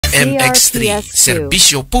MX3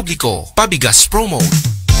 Serbisyo Publiko Pabigas Promo.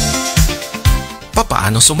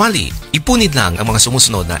 Papaano sumali? Ipunit lang ang mga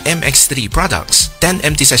sumusunod na MX3 products. 10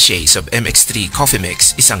 empty sachets of MX3 Coffee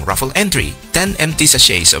Mix, isang raffle entry. 10 empty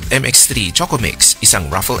sachets of MX3 Choco Mix, isang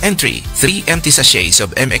raffle entry. 3 empty sachets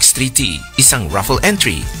of MX3 Tea, isang raffle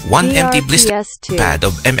entry. 1 empty blister pad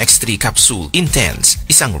of MX3 Capsule Intense,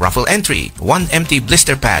 isang raffle entry. 1 empty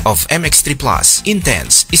blister pad of MX3 Plus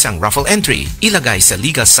Intense, isang raffle entry. Ilagay sa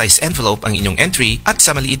legal size envelope ang inyong entry at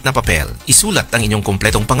sa maliit na papel, isulat ang inyong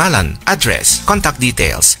kumpletong pangalan, address, contact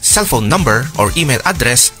details, cellphone number or email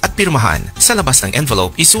address at pirmahan. Sa labas ng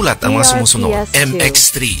envelope, isulat ang mga sumusunod.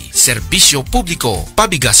 MX3 Serbisyo Publiko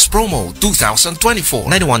Pabigas Promo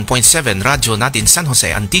 2024. 91.7 Radyo natin San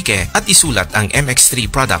Jose Antique at isulat ang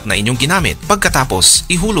MX3 product na inyong ginamit.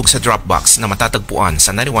 Pagkatapos, ihulog sa drop box na matatagpuan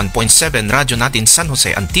sa 91.7 Radyo natin San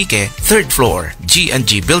Jose Antique, 3rd floor,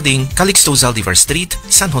 G&G Building, Calixto Zaldivar Street,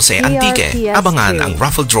 San Jose Antique. Abangan ang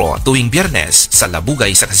raffle draw tuwing Biyernes sa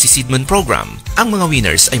Labugay sa Kasisidman Program. Ang mga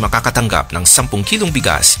winners ay makakatanggap ng 10 kilong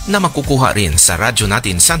bigas na makukuha rin sa radyo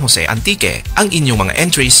natin San Jose Antique. Ang inyong mga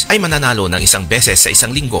entries ay mananalo ng isang beses sa isang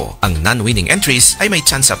linggo. Ang non-winning entries ay may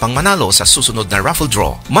tsansa pang manalo sa susunod na raffle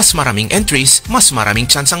draw. Mas maraming entries, mas maraming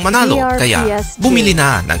tsansang manalo. Kaya bumili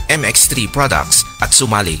na ng MX3 products at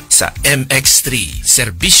sumali sa MX3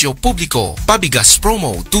 Serbisyo Publiko Pabigas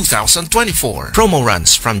Promo 2024. Promo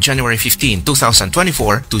runs from January 15,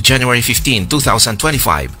 2024 to January 15,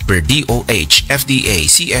 2025 per DOH FDA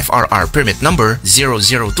CFRR permit number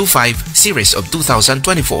 0025 series of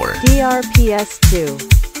 2024. DRPS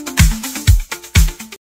 2